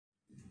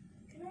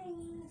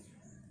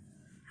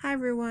Hi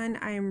everyone,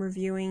 I am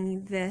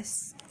reviewing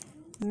this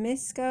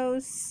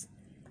MISKOS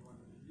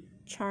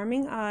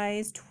Charming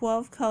Eyes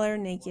 12 color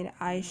naked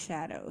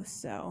eyeshadow.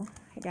 So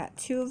I got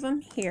two of them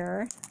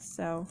here,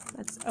 so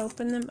let's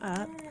open them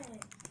up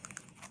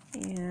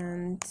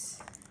and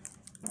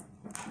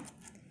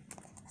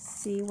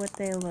see what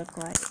they look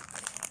like.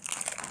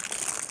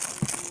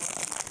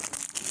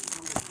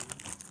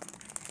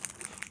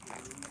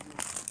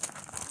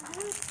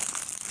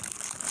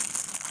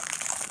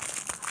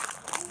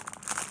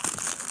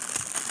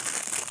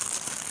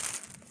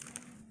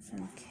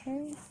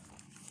 Okay.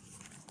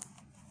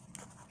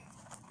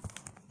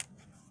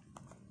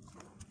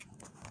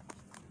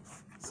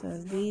 So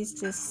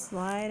these just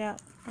slide out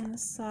on the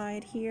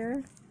side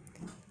here,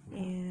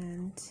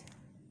 and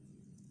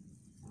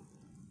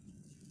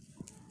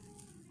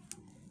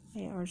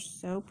they are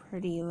so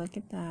pretty. Look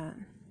at that.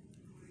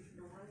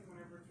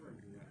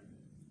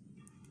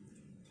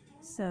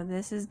 So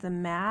this is the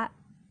matte.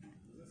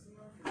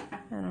 I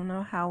don't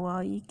know how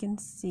well you can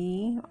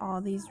see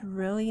all these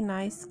really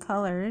nice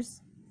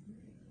colors.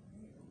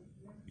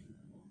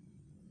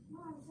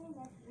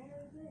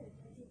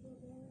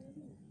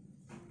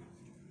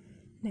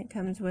 And it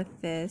comes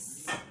with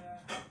this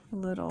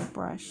little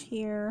brush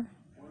here.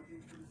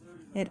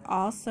 It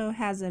also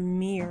has a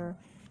mirror,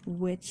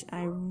 which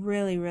I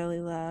really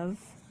love.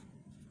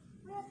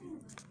 I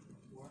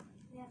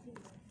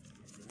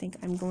think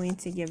I'm going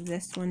to give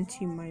this one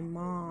to my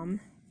mom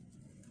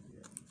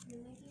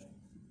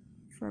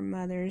for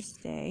Mother's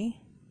Day.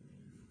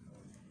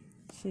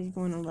 She's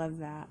going to love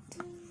that.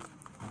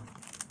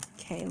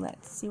 Okay,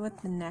 let's see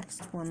what the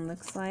next one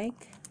looks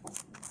like.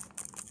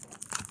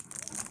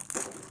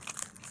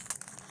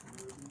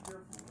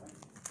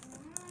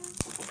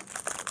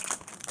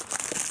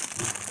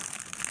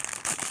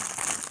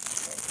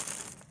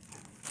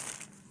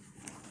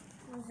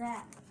 What's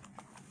that?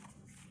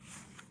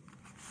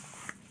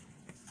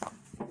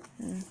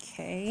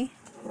 Okay,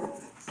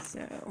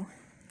 so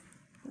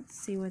let's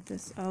see what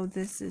this, oh,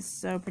 this is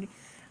so pretty.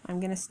 I'm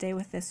gonna stay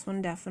with this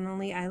one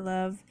definitely. I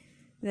love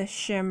the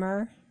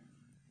shimmer.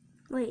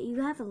 Wait,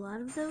 you have a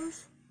lot of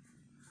those?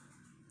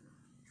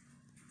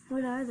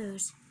 What are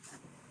those?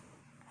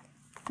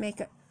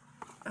 Makeup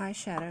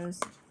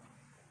eyeshadows.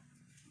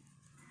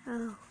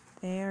 Oh.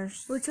 They are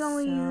Which one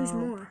will you use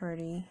more?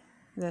 pretty.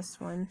 This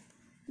one.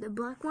 The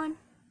black one?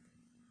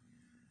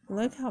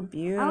 Look how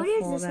beautiful I would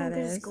use this that one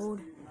because is. it's gold.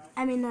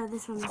 I mean, no,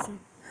 this one.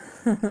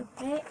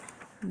 Right?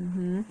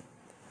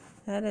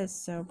 That is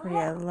so pretty.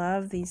 I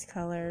love these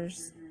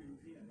colors.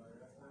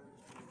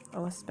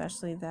 Oh,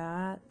 especially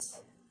that.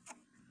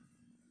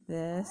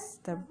 This,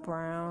 the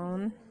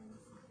brown.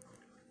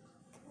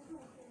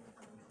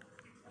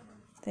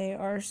 They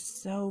are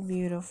so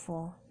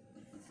beautiful.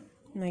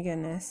 My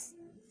goodness.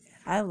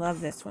 I love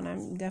this one.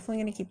 I'm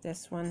definitely going to keep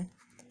this one.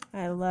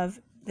 I love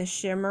the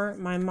shimmer.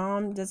 My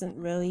mom doesn't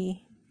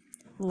really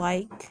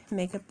like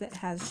makeup that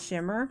has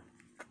shimmer,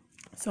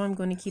 so I'm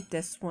going to keep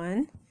this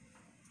one.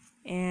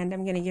 And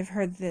I'm going to give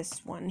her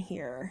this one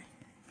here,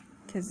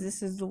 because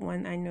this is the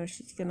one I know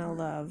she's going to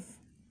love.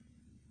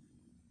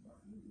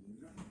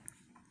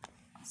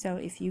 So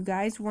if you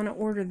guys want to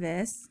order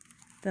this,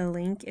 the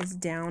link is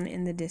down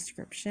in the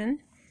description.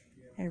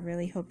 I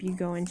really hope you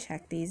go and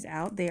check these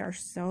out. They are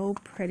so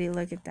pretty.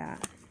 Look at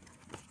that.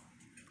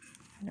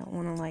 I don't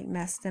want to like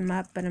mess them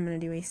up, but I'm going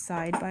to do a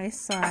side by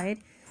side.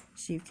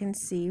 So you can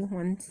see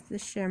one's the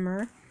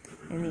shimmer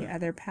and the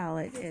other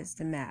palette is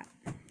the matte.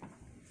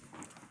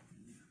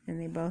 And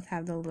they both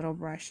have the little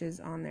brushes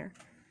on there.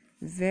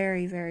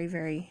 Very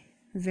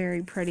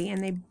pretty.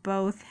 And they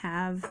both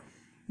have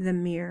the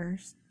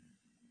mirrors.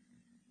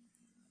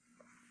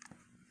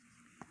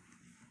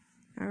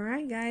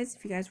 Alright guys,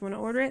 if you guys want to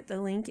order it, the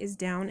link is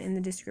down in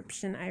the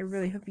description. I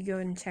really hope you go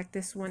and check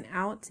this one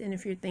out. And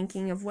if you're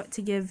thinking of what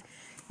to give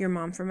your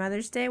mom for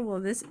Mother's Day,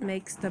 well, this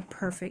makes the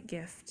perfect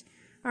gift.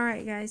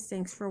 Alright guys,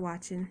 thanks for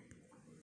watching.